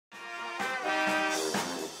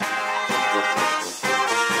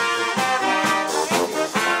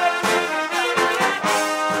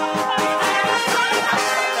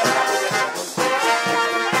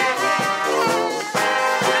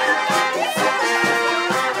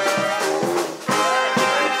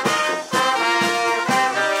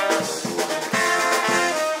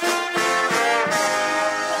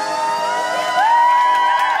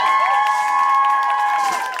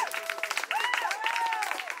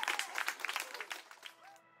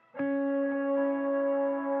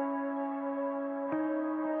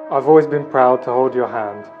I've always been proud to hold your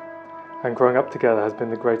hand, and growing up together has been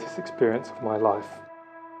the greatest experience of my life.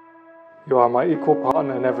 You are my equal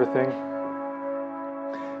partner in everything,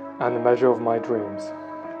 and the measure of my dreams.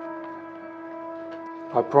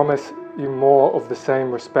 I promise you more of the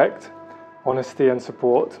same respect, honesty and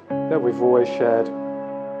support that we've always shared,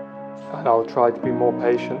 and I'll try to be more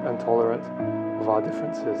patient and tolerant of our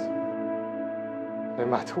differences. No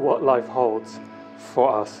matter what life holds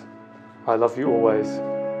for us, I love you always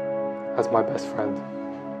as my best friend.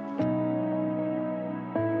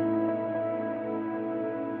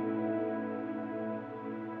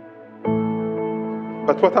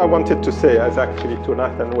 But what I wanted to say is actually to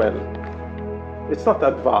Nat and Will, it's not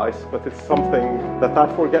advice, but it's something that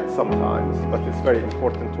I forget sometimes, but it's very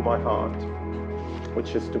important to my heart,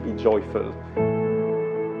 which is to be joyful.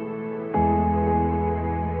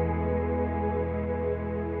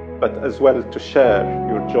 But as well to share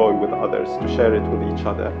your joy with others, to share it with each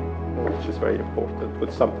other, which is very important, which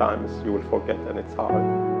sometimes you will forget and it's hard.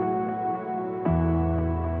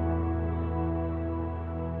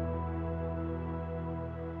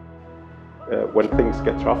 When things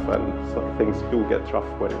get rough, and some things do get rough,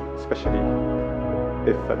 when, especially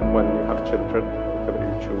if and when you have children, whatever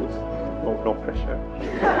you choose, no pressure.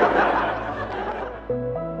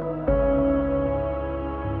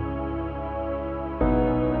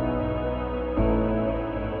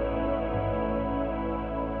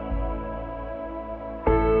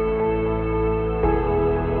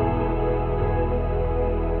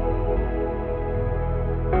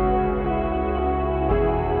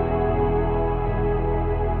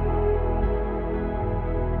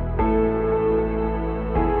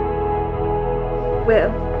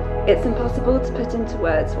 Will, it's impossible to put into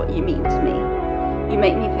words what you mean to me. You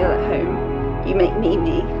make me feel at home. You make me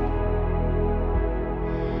me.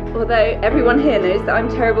 Although everyone here knows that I'm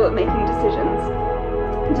terrible at making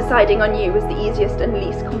decisions, deciding on you was the easiest and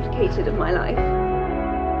least complicated of my life.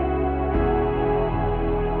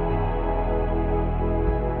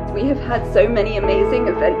 We have had so many amazing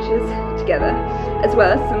adventures together, as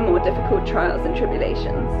well as some more difficult trials and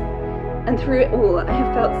tribulations. And through it all, I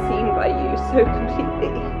have felt seen by you so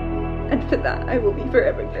completely, and for that I will be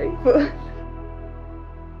forever grateful.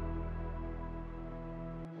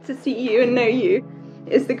 To see you and know you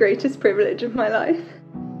is the greatest privilege of my life.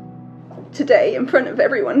 Today, in front of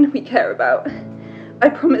everyone we care about, I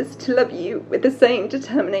promise to love you with the same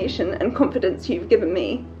determination and confidence you've given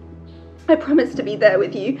me. I promise to be there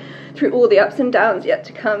with you through all the ups and downs yet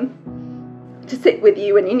to come. To sit with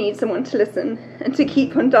you when you need someone to listen, and to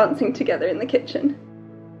keep on dancing together in the kitchen.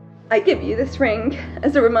 I give you this ring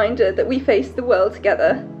as a reminder that we face the world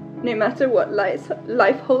together, no matter what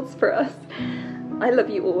life holds for us. I love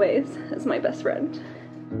you always as my best friend.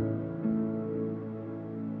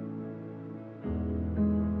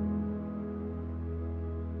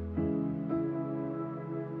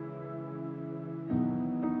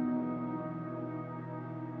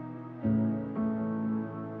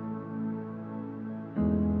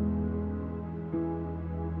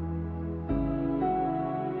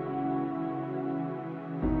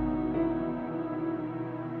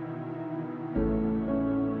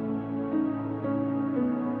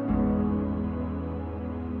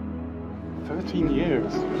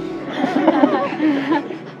 Years.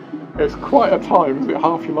 It's quite a time, is it?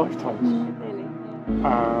 Half your lifetime. Really?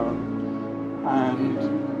 And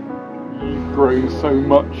you've grown so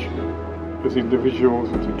much as individuals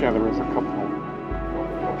and together as a couple.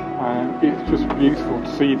 And it's just beautiful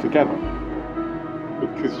to see you together,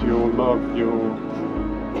 because your love, your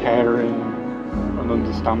caring and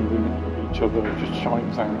understanding of each other just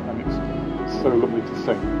shines out, and it's so lovely to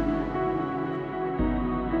see.